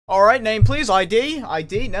Alright, name please. ID.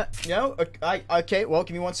 ID. No. No. Okay, well,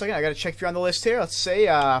 give me 1 second. I gotta check if you're on the list here. Let's see.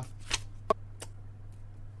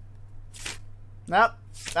 Nope.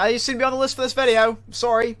 You seem to be on the list for this video.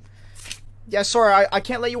 Sorry. Yeah, sorry. I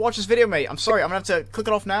can't let you watch this video, mate. I'm sorry. I'm gonna have to click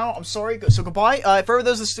it off now. I'm sorry. So goodbye. For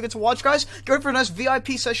those that still get to watch, guys, go for a nice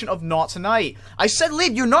VIP session of Not Tonight. I said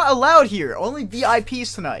leave. You're not allowed here. Only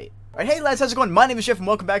VIPs tonight. Alright, hey lads, how's it going? My name is Jeff and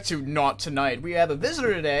welcome back to Not Tonight. We have a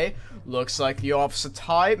visitor today. Looks like the Officer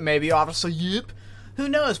Type, maybe Officer Yip. Who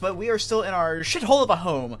knows, but we are still in our shithole of a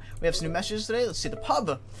home. We have some new messages today. Let's see the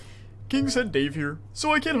pub. King's Head Dave here.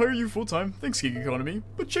 So I can't hire you full-time, thanks gig economy,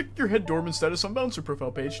 but check your head dormant status on bouncer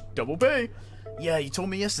profile page. Double pay. Yeah, you told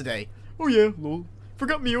me yesterday. Oh yeah, lol.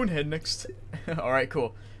 Forgot me own head next. Alright,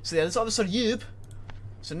 cool. So yeah, this Officer Yip.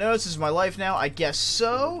 So notes, this is my life now, I guess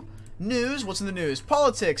so. News, what's in the news?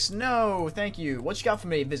 Politics, no, thank you. What you got for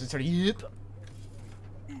me, visitor Yip?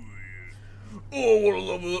 Oh, what a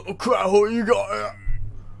lovely little crowd you got here.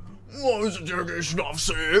 What is the interrogation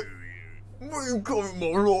officer? Will you call me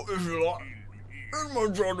more lot if you like? It's my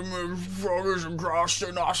job to make froggies and grass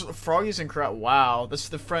and nice. Froggies and crap. Wow, this is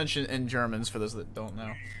the French and Germans for those that don't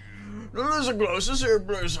know. Now listen, close. This here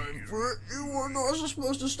place ain't for it. You weren't also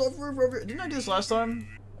supposed to stuff for every. Didn't I do this last time?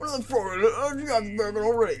 What are the froggies? You got the bacon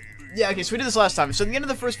already. Yeah, okay, so we did this last time. So at the end of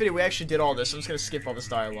the first video, we actually did all this. I'm just gonna skip all this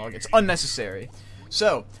dialogue. It's unnecessary.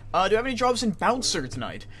 So, do I have any jobs in Bouncer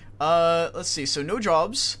tonight? Let's see. So, no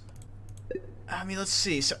jobs. I mean, let's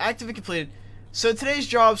see. So, active and completed. So, today's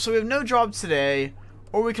job. So, we have no job today.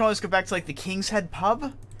 Or we can always go back to, like, the King's Head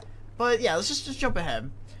pub. But, yeah, let's just jump ahead.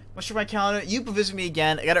 Let's check my calendar. You will visit me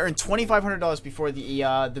again. I gotta earn $2,500 before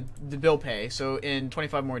the bill pay. So, in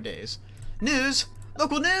 25 more days. News.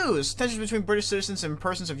 Local news! Tensions between British citizens and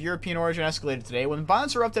persons of European origin escalated today when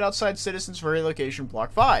violence erupted outside citizens for Relocation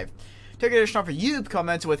Block 5. Interrogation officer Yub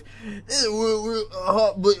commented with, that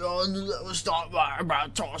was stopped by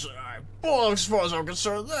about tossing. Well, as far as I'm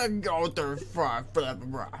concerned, they can go with their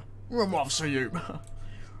room officer Yub.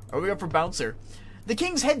 Are we up for Bouncer? The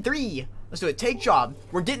King's Head 3! Let's do it. Take job.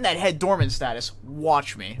 We're getting that head dormant status.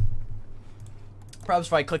 Watch me. Probably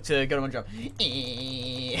if I click to go to my job.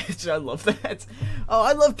 I love that. Oh,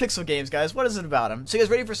 I love pixel games, guys. What is it about them? So you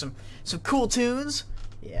guys ready for some cool tunes?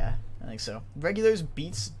 Yeah, I think so. Regulars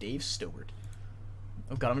beats Dave Stewart.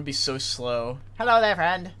 Oh god, I'm gonna be so slow. Hello there,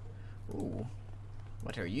 friend. Ooh.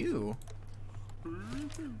 What are you?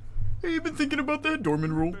 Hey, you've been thinking about that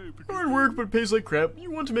dormant rule. Hard work, but it pays like crap.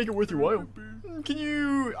 You want to make it worth your while. I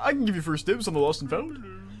can give you first dibs on the lost and found.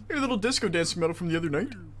 Maybe a little disco dancing medal from the other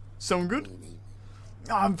night. Sound good?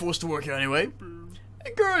 I'm forced to work here anyway.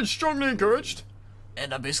 Encouraged, strongly encouraged.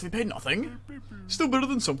 And I basically paid nothing. Still better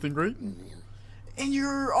than something, right? And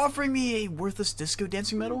you're offering me a worthless disco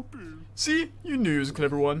dancing medal? See? You knew you was a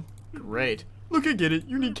clever one. Great. Look, I get it.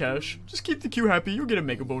 You need cash. Just keep the queue happy. You'll get a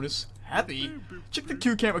mega bonus. Happy? Check the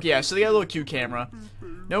queue camera. Okay, yeah, so they got a little queue camera.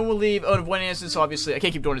 No one will leave out of one instance, obviously. I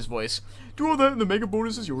can't keep doing his voice. Do all that and the mega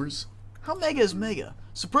bonus is yours. How mega is mega?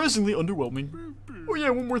 Surprisingly underwhelming. Oh yeah,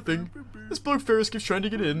 one more thing. This bloke Ferris keeps trying to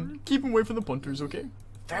get in. Keep him away from the punters, okay?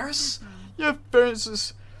 Ferris? Yeah, Ferris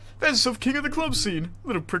is king of the club scene.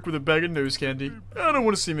 Little prick with a bag of nose candy. I don't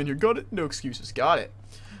want to see him in here. Got it? No excuses. Got it.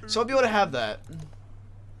 So I'll be able to have that.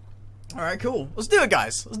 Alright, cool. Let's do it,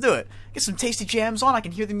 guys. Let's do it. Get some tasty jams on. I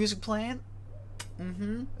can hear the music playing.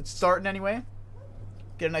 It's starting anyway.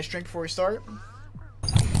 Get a nice drink before we start.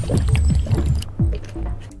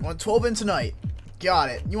 Want 12 in tonight. Got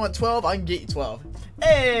it. You want 12? I can get you 12.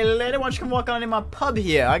 Hey, lady, why don't you come walk on in my pub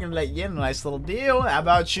here? I can let you in a nice little deal. How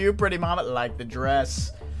about you, pretty mama? Like the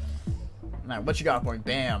dress. Alright, what you got for me?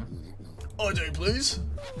 Bam. ID, please.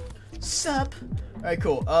 Sup? Alright,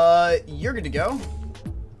 cool. You're good to go.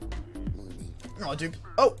 Oh, dude.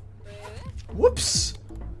 Oh. Whoops.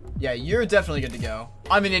 Yeah, you're definitely good to go.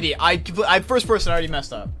 I'm an idiot. I first person already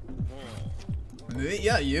messed up.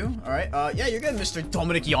 Yeah, you. Alright. Yeah, you're good, Mr.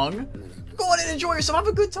 Dominic Young. Go on and enjoy yourself. Have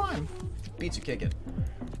a good time. Beats are kicking.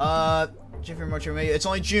 Jeffrey, March, April, May. It's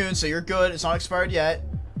only June, so you're good. It's not expired yet.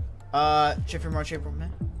 Jeffrey, March, April, May.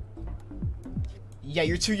 Yeah,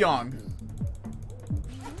 you're too young.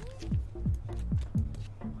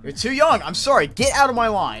 You're too young. I'm sorry. Get out of my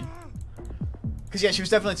line. Because, yeah, she was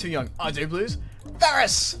definitely too young. ID, please.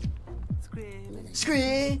 Ferris!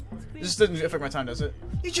 Scree! This doesn't affect my time, does it?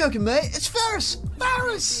 You joking, mate? It's Ferris!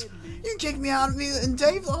 Ferris! You kick me out of me and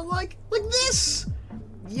Dave like this!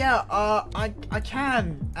 Yeah, I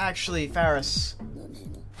can, actually, Ferris.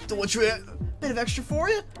 Don't want you a bit of extra for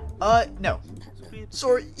you? No.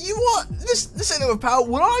 Sorry, you what? This ain't over, pal.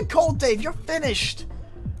 When I call Dave, you're finished.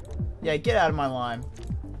 Yeah, get out of my line.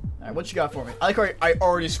 Alright, what you got for me? I like I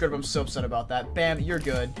already screwed up. I'm so upset about that. Bam, you're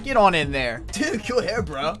good. Get on in there. Dude, go ahead,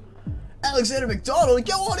 bro. Alexander McDonald,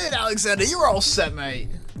 go on in, Alexander. You're all set, mate.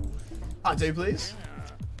 I'll do, please.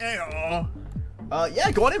 Yeah,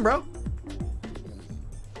 go on in, bro.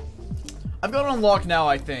 I've got it unlocked now,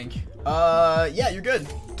 I think. Yeah, you're good.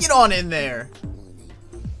 Get on in there.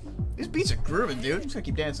 These beats are grooving, dude. I'm just gonna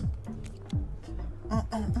keep dancing.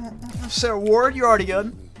 Sarah Ward, you're already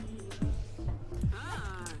good.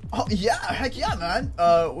 Oh, yeah, heck yeah, man.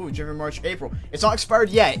 Ooh, January, March, April. It's not expired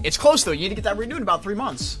yet. It's close, though. You need to get that renewed in about 3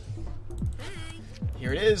 months.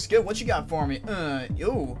 Here it is. Good. What you got for me?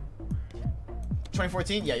 Ooh.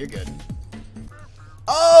 2014? Yeah, you're good.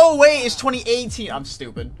 Oh, wait. It's 2018. I'm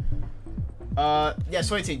stupid. Yeah, it's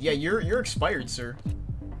 2018. Yeah, you're expired, sir.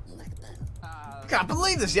 Can't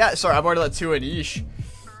believe this. Yeah, sorry. I've already let 2 in. Yeesh.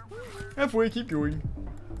 Halfway, keep going.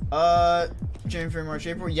 January, February, March,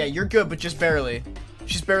 April. Yeah, you're good, but just barely.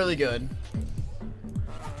 She's barely good.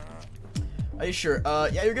 Are you sure?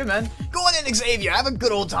 Yeah, you're good, man. Go on in, Xavier. Have a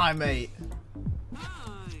good old time, mate.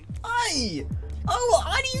 Hi. Oh,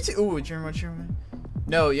 how do you two? Ooh, January.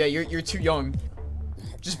 No, yeah, you're too young.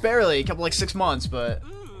 Just barely. A couple, like 6 months, but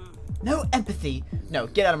no empathy. No,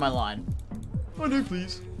 get out of my line. Oh, no,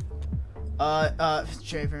 please.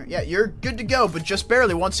 January. Yeah, you're good to go, but just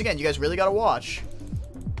barely. Once again, you guys really gotta watch.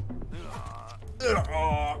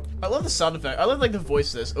 I love the sound effect. I love like the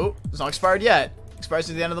voice of this. Oh, it's not expired yet. Expires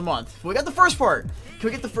at the end of the month. But we got the first part. Can we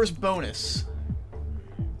get the first bonus?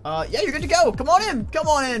 Yeah, you're good to go. Come on in. Come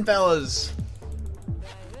on in, fellas.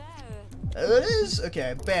 There it is.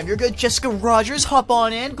 Okay, bam, you're good. Jessica Rogers, hop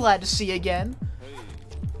on in. Glad to see you again.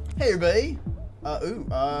 Hey, everybody.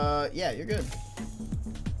 Yeah, you're good.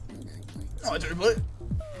 Oh,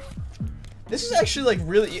 this is actually like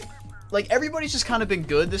really. Like, everybody's just kind of been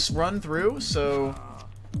good this run through, so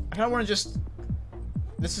I kind of want to just...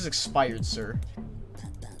 This is expired, sir.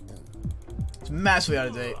 It's massively out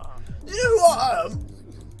of date. You know who I am?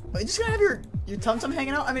 You just gonna have your tum-tum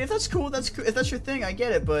hanging out? I mean, if that's cool, that's cool. If that's your thing, I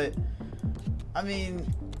get it, but... I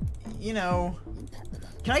mean, you know...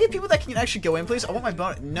 Can I get people that can actually go in, please? I want my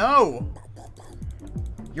bonus. No!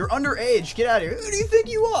 You're underage. Get out of here. Who do you think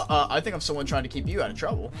you are? I think I'm someone trying to keep you out of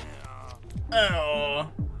trouble. Oh...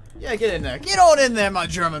 Yeah, get in there. Get on in there, my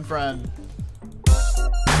German friend.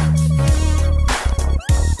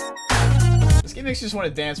 This game makes you just want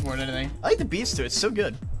to dance more than anything. I like the beats to it. It's so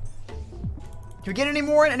good. Can we get any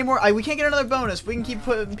more in? Any more? We can't get another bonus. We can keep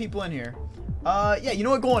putting people in here. Yeah, you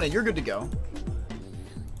know what? Go on in. You're good to go.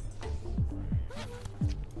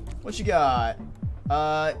 What you got?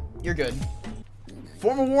 You're good.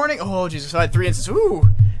 Formal warning. Oh, Jesus. I had 3 instances. Ooh.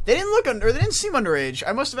 They didn't look under, or they didn't seem underage.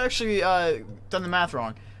 I must have actually, done the math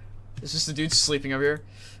wrong. Is this the dude sleeping over here?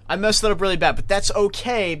 I messed that up really bad, but that's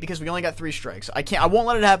okay because we only got 3 strikes. I won't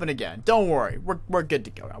let it happen again. Don't worry. We're good to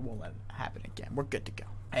go. I won't let it happen again. We're good to go.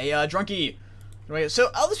 Hey, Drunky. So,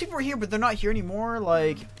 all these people are here, but they're not here anymore,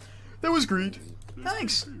 like... That was great.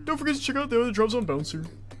 Thanks. Don't forget to check out the other jobs on Bouncer.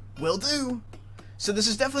 Will do. So this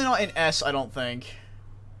is definitely not an S, I don't think.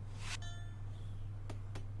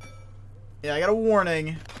 Yeah, I got a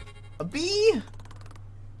warning. A B?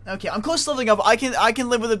 Okay, I'm close to leveling up. I can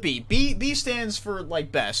live with a B. B stands for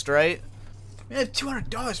like best, right? Yeah,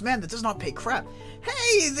 $200, man. That does not pay crap.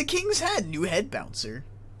 Hey, the King's Head, new head bouncer.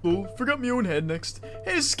 Oh, forgot my own head next.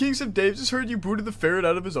 Hey, this is King's Head Dave. Just heard you booted the ferret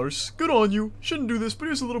out of his arse. Good on you. Shouldn't do this, but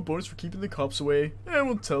here's a little bonus for keeping the cops away. I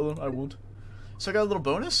won't tell him. I won't. So I got a little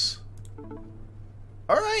bonus.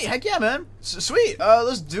 All right, heck yeah, man. Sweet.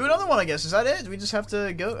 Let's do another one. I guess is that it? We just have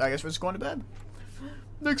to go. I guess we're just going to bed.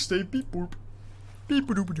 Next day, beep boop. Beep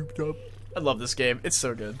boop doop doop. I love this game. It's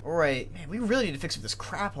so good. Alright, man, we really need to fix up this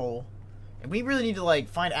crap hole. And we really need to, like,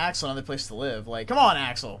 find Axel another place to live. Like, come on,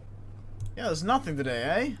 Axel. Yeah, there's nothing today,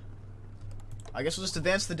 eh? I guess we'll just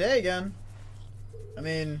advance the day again. I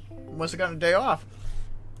mean, we must have gotten a day off.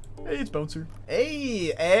 Hey, it's Bouncer.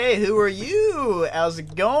 Hey, who are you? How's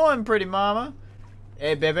it going, pretty mama?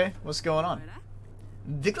 Hey, baby, what's going on?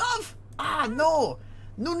 Viklav? Ah, no.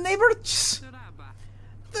 No neighbors.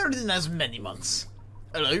 There isn't as many months.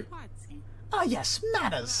 Hello? Ah, yes,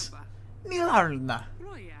 manners. Milarna.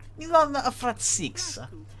 Milarna Afratsix.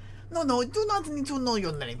 No, do not need to know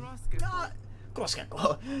your name.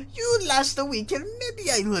 Kroskako, you last a week and maybe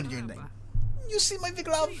I learn your name. You see my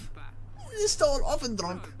Viklav? This tall, often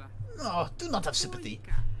drunk. Oh, do not have sympathy.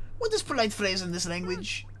 What is polite phrase in this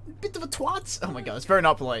language? Bit of a twat? Oh my god, it's very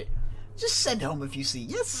not polite. Just send home if you see,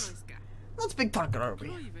 yes? Not big talker, are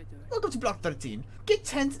we? Welcome to Block 13. Get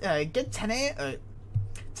tetanus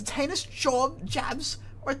jabs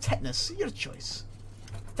or tetanus, your choice.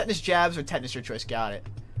 Tetanus jabs or tetanus, your choice. Got it.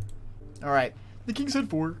 Alright. The king said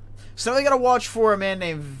 4. So now we gotta watch for a man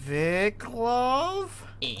named Viklov.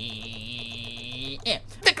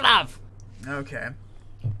 Viklov! Okay.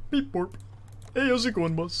 Beep borp. Hey, how's it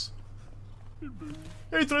going, boss?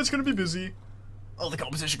 Hey, tonight's gonna be busy. Oh, the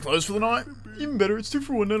competition closed for the night? Even better, it's 2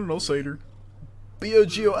 for 1 and an all-cider.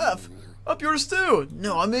 BOGOF? Up yours too!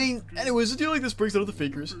 No, I mean, anyways, a deal like this breaks out of the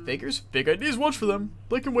fakers. Fakers? Fake IDs, watch for them.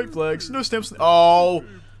 Black and white flags, no stamps. Oh!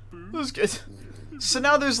 This is good. So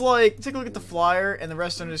now there's like, take a look at the flyer, and the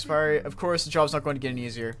rest don't expire. Of course, the job's not going to get any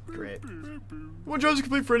easier. Great. One job's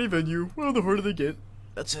complete for any venue. Well, the harder they get.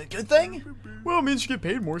 That's a good thing? Well, it means you get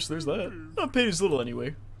paid more, so there's that. Not paid as little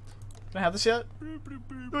anyway. Can I have this yet?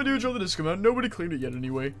 No idea which all the disco out. Nobody claimed it yet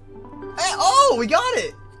anyway. Hey, oh, we got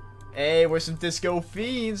it! Hey, we're some disco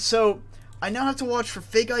fiends. So, I now have to watch for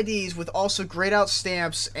fake IDs with also grayed out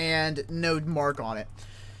stamps and no mark on it.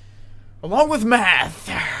 Along with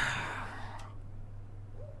math.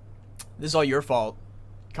 This is all your fault,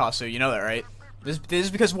 Kasu. You know that, right? This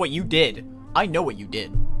is because of what you did. I know what you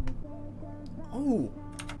did. Oh.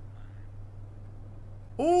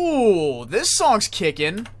 Ooh, this song's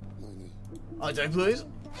kicking. Take, please.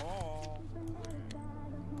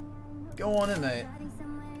 Go on in, mate.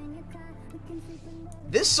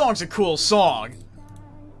 This song's a cool song.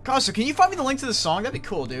 Kasu, can you find me the link to the song? That'd be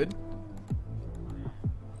cool, dude.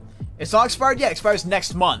 It's not expired yet. Expires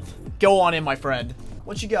next month. Go on in, my friend.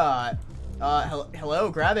 What you got? Hello,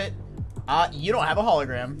 grab it. You don't have a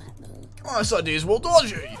hologram. Oh, I saw these. Well,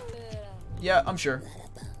 dodgy. Yeah, I'm sure.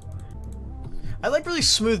 I like really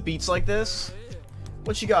smooth beats like this.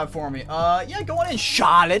 What you got for me? Yeah, go on in,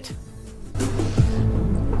 Charlotte.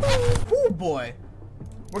 Oh boy.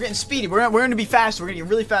 We're getting speedy. We're gonna be fast. We're gonna get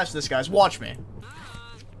really fast with this, guys. Watch me.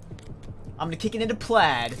 I'm gonna kick it into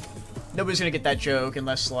plaid. Nobody's gonna get that joke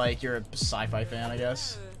unless, like, you're a sci-fi fan, I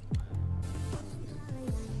guess.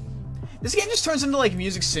 This game just turns into, like,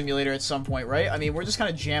 Music Simulator at some point, right? I mean, we're just kind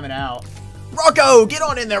of jamming out. Rocco! Get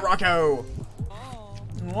on in there, Rocco!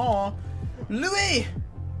 Aw. Louis!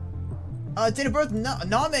 Date of birth,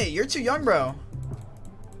 nah, mate. You're too young, bro.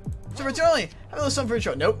 So return early. Have a little something for your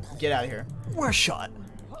show. Nope. Get out of here. We're shot.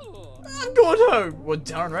 I'm going home. Well,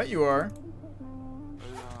 darn right you are.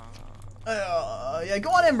 Yeah,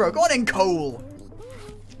 go on in, bro. Go on in, Cole.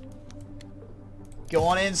 Go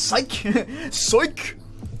on in, psych. Psych.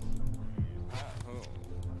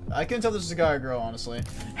 I couldn't tell if this was a guy or girl, honestly.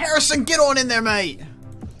 Harrison, get on in there, mate.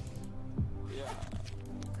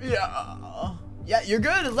 Yeah. Yeah, you're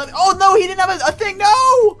good. Let me. Oh no, he didn't have a thing.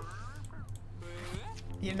 No.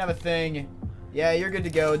 He didn't have a thing. Yeah, you're good to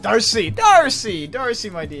go. Darcy,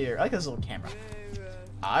 my dear. I like this little camera.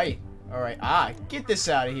 Aye. All right. Get this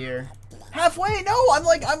out of here. Halfway? No, I'm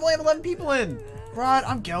only 11 people in. Right,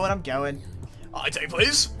 I'm going. Take,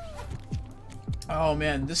 please. Oh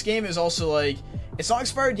man, this game is also like, it's not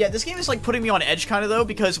expired yet. This game is like putting me on edge kind of though,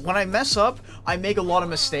 because when I mess up, I make a lot of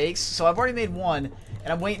mistakes. So I've already made one,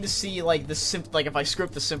 and I'm waiting to see like if I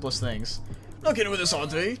script the simplest things. Not kidding with this,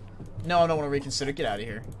 Auntie. No, I don't want to reconsider. Get out of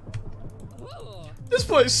here. This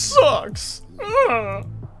place sucks.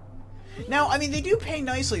 Now, I mean, they do pay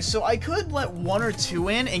nicely, so I could let 1 or 2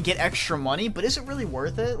 in and get extra money, but is it really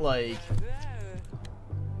worth it? Like,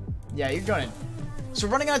 yeah, you're going. So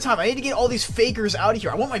running out of time. I need to get all these fakers out of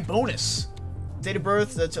here. I want my bonus. Date of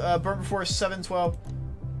birth, that's born before 7/12.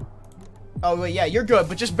 Oh, wait, yeah, you're good,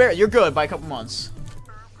 but just barely. You're good by a couple months.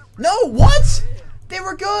 No, what? They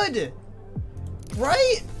were good.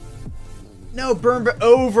 Right? No, burn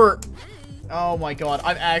over. Oh my god,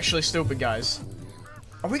 I'm actually stupid, guys.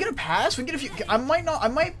 Are we gonna pass? We can get a few. I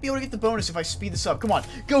might be able to get the bonus if I speed this up. Come on.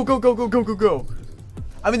 Go.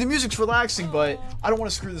 I mean, the music's relaxing, but I don't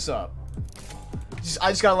want to screw this up.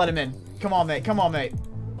 I just gotta let him in. Come on, mate.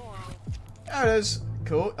 There it is.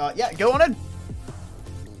 Cool. Yeah, go on in.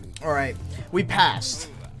 Alright. We passed.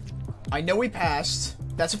 I know we passed.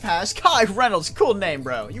 That's a pass. Kai Reynolds. Cool name,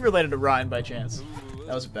 bro. You related to Ryan by chance.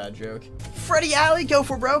 That was a bad joke. Freddie Alley, go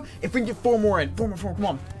for it, bro. If we can get 4 more in. 4 more, come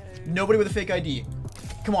on. Nobody with a fake ID.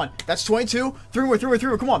 Come on. That's 22. 3 more.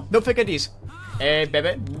 Come on. No fake IDs. Hey,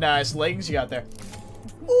 baby. Nice leggings you got there.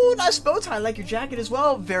 Ooh, nice bow tie. I like your jacket as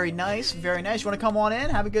well. Very nice. You want to come on in?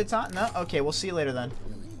 Have a good time? No? Okay, we'll see you later then.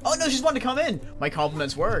 Oh, no, she's wanting to come in. My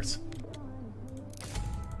compliments worked.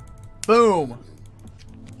 Boom.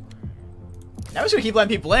 Now we're just gonna keep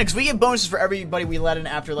letting people in, because we get bonuses for everybody we let in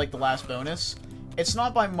after, like, the last bonus. It's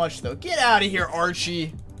not by much, though. Get out of here,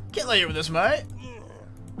 Archie. Can't let you with this, mate.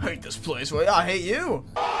 I hate this place. Well, I hate you.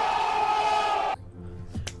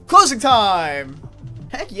 Closing time.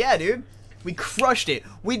 Heck yeah, dude. We crushed it.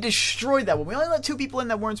 We destroyed that one. We only let 2 people in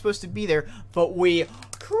that weren't supposed to be there, but we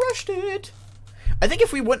crushed it. I think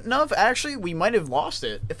if we wouldn't have, actually, we might have lost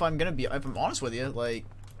it. If I'm honest with you, like.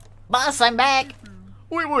 Boss, I'm back.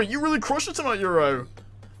 Wait, you really crushed it tonight, Euro.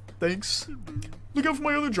 Thanks. Look out for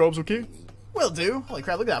my other jobs, okay? Will do. Holy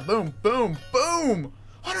crap, look at that. Boom, boom, boom.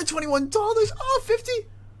 $121. Oh, 50.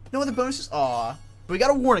 No other bonuses. Aw. But we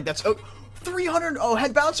got a warning. That's 300. Oh,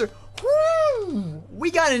 head bouncer. Woo!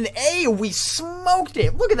 We got an A. We smoked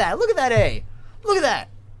it. Look at that. Look at that A. Look at that.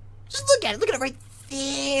 Just look at it. Look at it right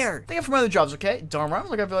there. Think of from other jobs, okay? Darn right.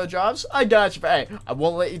 Look at for other jobs. I got you. Hey, I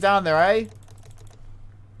won't let you down there, eh?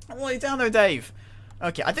 I won't let you down there, Dave.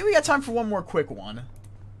 Okay, I think we got time for one more quick one.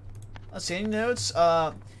 Let's see, any notes?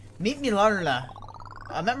 Meet Milarla.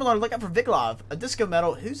 Met Milarla, look out for Viglov. A disco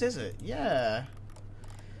medal. Whose is it? Yeah.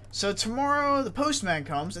 So tomorrow, the postman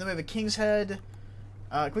comes, and then we have a King's Head.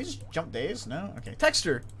 Can we just jump days? No? Okay.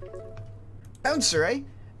 Texter. Bouncer, eh?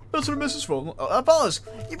 Bouncer message phone. Follows.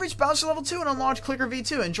 You've reached Bouncer level 2 and unlocked Clicker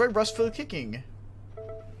V2. Enjoy Rustful Kicking.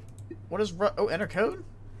 What is oh, enter code?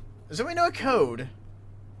 Does anybody know a code?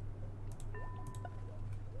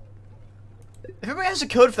 If anybody has a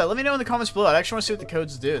code for that, let me know in the comments below. I actually want to see what the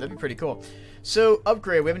codes do. That'd be pretty cool. So,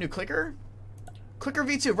 upgrade. We have a new clicker. Clicker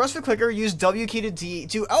V2. Rust for clicker. Use W key to D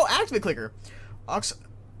to... Oh, activate clicker. Oh,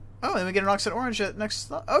 and we get an oxide orange at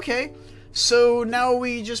next... Okay. So, now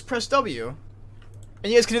we just press W.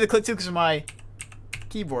 And you guys can do the click too because of my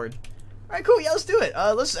keyboard. Alright, cool. Yeah, let's do it.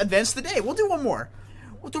 Let's advance the day. We'll do one more.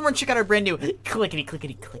 We'll do one more and check out our brand new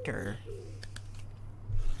clickety-clickety-clicker.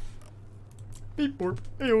 Beep, borp.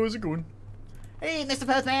 Hey, how's it going? Hey, Mr.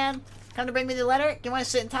 Postman. Come to bring me the letter? You want to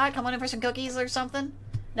sit and talk? Come on in for some cookies or something?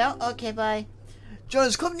 No? Okay, bye.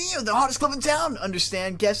 Jonas Club Neo, the hottest club in town.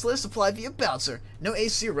 Understand guest list, apply via bouncer. No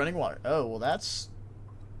AC or running water. Oh, well that's...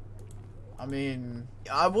 I mean...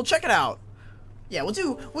 we'll check it out. Yeah, we'll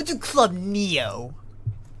do Club Neo.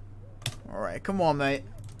 Alright, come on, mate.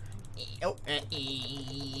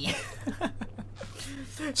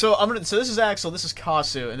 So this is Axel, this is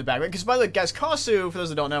Kasu in the background. Because by the way, guys, Kasu, for those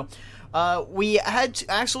that don't know,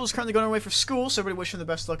 Axel is currently going away for school, so everybody wish him the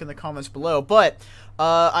best luck in the comments below. But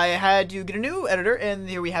I had to get a new editor, and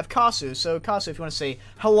here we have Kasu. So Kasu, if you want to say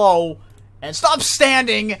hello and stop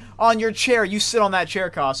standing on your chair, you sit on that chair,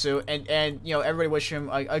 Kasu, and you know, everybody wish him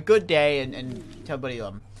a good day and tell everybody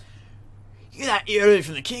you're that early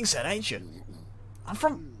from the King's Head, ain't you? I'm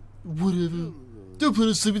from whatever. Don't put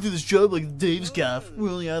us sleeping through this job like Dave's gaff. We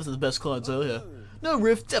only have the best clientele here. No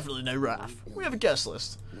riff, definitely no raff. We have a guest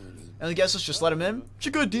list. And the guest list, just let him in.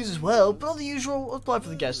 Check good D's as well, but all the usual, apply for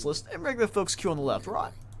the guest list, and regular folks queue on the left.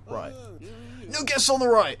 Right. No guests on the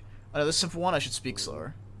right. I know this simple one, I should speak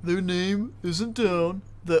slower. Their name isn't down.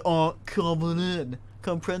 They aren't coming in.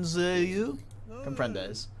 Comprendes you?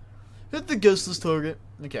 Comprendes. Hit the guest list target.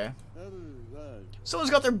 Okay.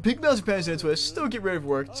 Someone's got their big bouncy pants in a twist. Still get ready for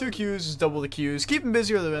work. 2 queues is double the queues. Keep them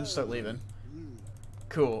busy or they'll then start leaving.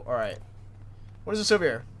 Cool. Alright. What is this over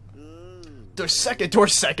here?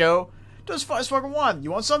 Dorseco. Does fine sparkle one.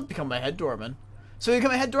 You want some? Become my head doorman. So you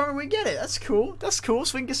become a head doorman, we get it. That's cool. That's cool.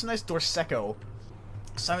 So we can get some nice Dorseco.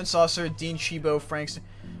 Simon Saucer, Dean Chibo, Franks.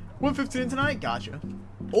 115 tonight? Gotcha.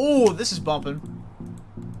 Oh, this is bumping.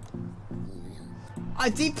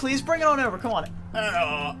 ID, please bring it on over. Come on.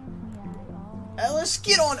 Let's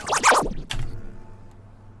get on.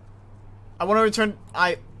 I want to return.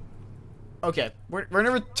 Okay, we're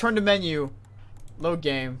gonna return to menu. Load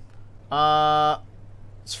game.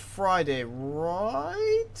 It's Friday,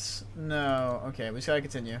 right? No. Okay, we just gotta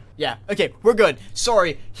continue. Yeah. Okay, we're good.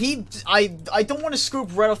 Sorry. I don't want to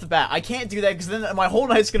scoop right off the bat. I can't do that because then my whole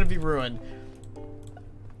night's gonna be ruined.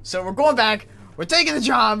 So we're going back. We're taking the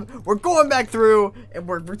job. We're going back through, and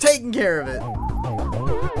we're taking care of it.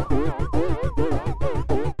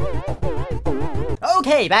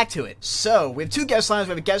 Okay, back to it. So, we have 2 guest lines,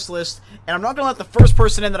 we have a guest list, and I'm not going to let the first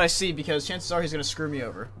person in that I see because chances are he's going to screw me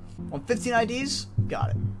over. On 15 IDs?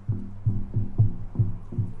 Got it.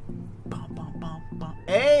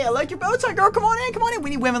 Hey, I like your bow tie, girl. Come on in, come on in. We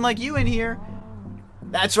need women like you in here.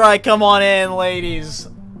 That's right, come on in, ladies.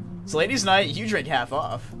 It's ladies' night. You drink half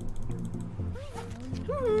off.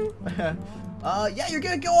 Yeah, you're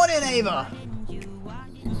good. Go on in, Ava.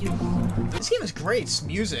 This game is great. It's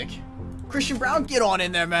music. Christian Brown, get on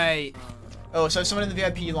in there, mate. Oh, so someone in the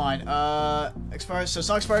VIP line. Expired. So it's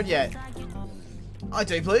not expired yet.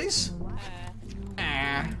 ID, please.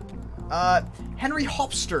 Henry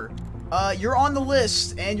Hopster. You're on the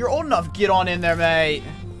list, and you're old enough. Get on in there, mate.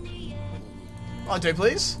 ID,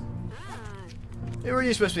 please. Who are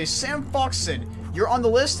you supposed to be? Sam Foxson. You're on the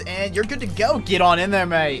list, and you're good to go. Get on in there,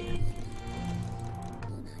 mate.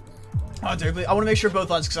 ID, please. I want to make sure both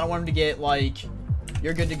lines, because I don't want him to get, like...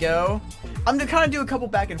 You're good to go. I'm gonna kind of do a couple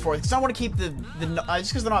back and forth because I want to keep the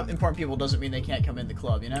just because they're not important people doesn't mean they can't come in the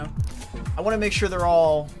club, you know? I want to make sure they're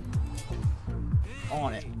all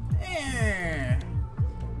on it. Yeah,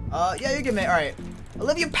 you're good, mate. Alright.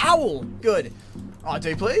 Olivia Powell. Good.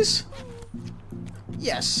 Ante, please.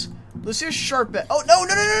 Yes. Lucia Sharpet. Oh, no,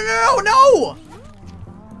 no, no, no, no, no!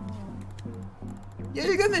 Yeah,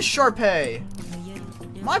 you're good, Miss Sharpay.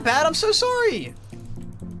 My bad, I'm so sorry.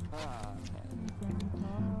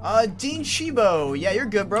 Dean Chibo. Yeah, you're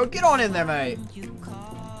good, bro. Get on in there, mate.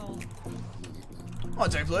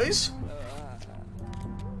 Ante, please.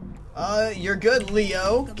 You're good,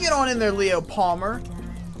 Leo. Get on in there, Leo Palmer.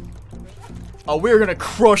 Oh, we're gonna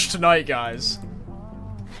crush tonight, guys.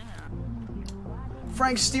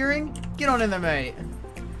 Frank Steering, get on in there, mate.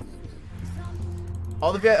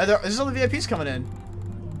 All the this is all the VIPs coming in.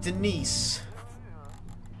 Denise,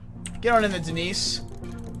 get on in there, Denise.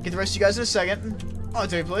 Get the rest of you guys in a second.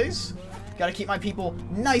 Ante, please. Gotta keep my people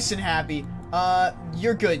nice and happy.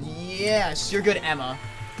 You're good. Yes, you're good, Emma.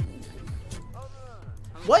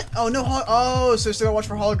 What? Oh no. Oh, so still gotta watch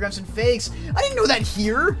for holograms and fakes. I didn't know that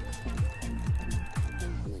here.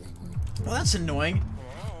 Well, that's annoying.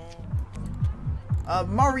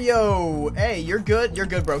 Mario. Hey, you're good. You're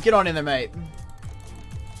good, bro. Get on in there, mate.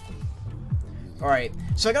 Alright.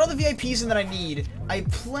 So I got all the VIPs in that I need. I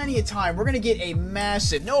have plenty of time. We're gonna get a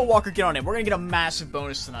massive... Noah Walker, get on in. We're gonna get a massive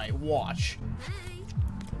bonus tonight. Watch.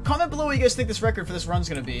 Comment below what you guys think this record for this run's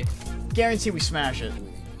gonna be. Guarantee we smash it.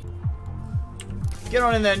 Get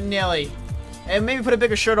on in there, Nelly. And maybe put a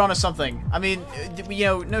bigger shirt on or something. I mean, you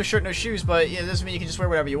know, no shirt, no shoes, but yeah, it doesn't mean you can just wear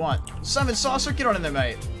whatever you want. Simon Saucer, get on in there,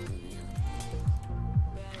 mate.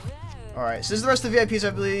 Alright, so this is the rest of the VIPs,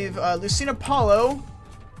 I believe. Lucina Paulo.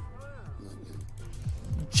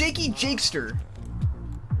 Jakey Jakester.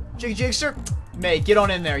 Jakey Jakester? Mate, get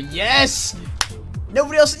on in there. Yes!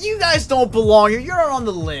 Nobody else. You guys don't belong here. You're not on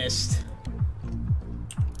the list.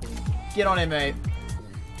 Get on in, mate.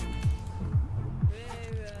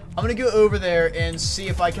 I'm gonna go over there and see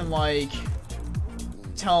if I can, like,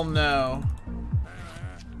 tell him no.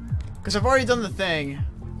 Because I've already done the thing.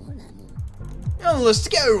 You're on the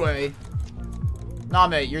list. Get away. Nah,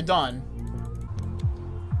 mate, you're done.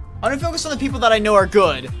 I'm gonna focus on the people that I know are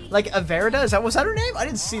good. Like, Averida? Was that her name? I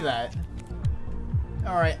didn't see that.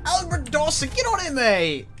 Alright, Albert Dawson, get on in,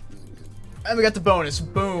 mate! And we got the bonus.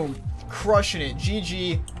 Boom. Crushing it.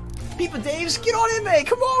 GG. Peepa Daves, get on in, mate!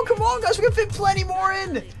 Come on, guys, we can fit plenty more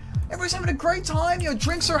in! Everybody's having a great time. You know,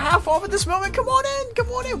 drinks are half off at this moment. Come on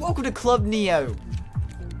in. Welcome to Club Neo.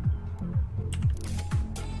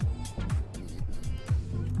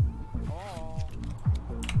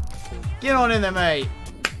 Get on in there, mate.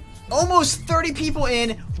 Almost 30 people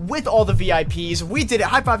in with all the VIPs. We did it.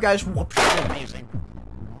 High five, guys. Amazing.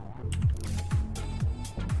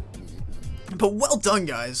 But well done,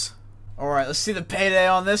 guys. Alright, let's see the payday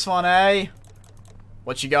on this one, eh?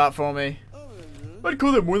 What you got for me? I'd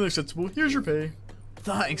call that more than acceptable. Here's your pay.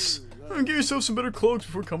 Thanks. And get yourself some better clogs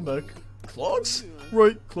before come back. Clogs?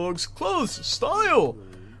 Right, clogs. Clothes. Style.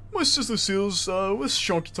 My sister Lucille's with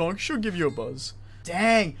Shonky Tonk. She'll give you a buzz.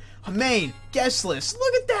 Dang. Main guest list.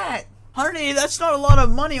 Look at that. 180, that's not a lot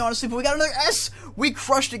of money, honestly, but we got another S! We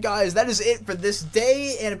crushed it, guys. That is it for this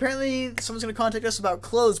day, and apparently someone's going to contact us about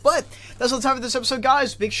clothes, but that's all the time for this episode,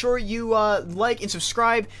 guys. Make sure you like and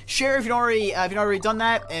subscribe, share if you've not already done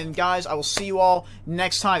that, and guys, I will see you all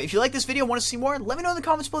next time. If you like this video and want to see more, let me know in the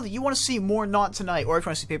comments below that you want to see more Not Tonight, or if you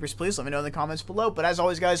want to see Papers, Please, let me know in the comments below, but as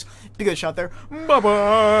always, guys, be good, shout there.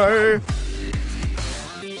 Bye-bye!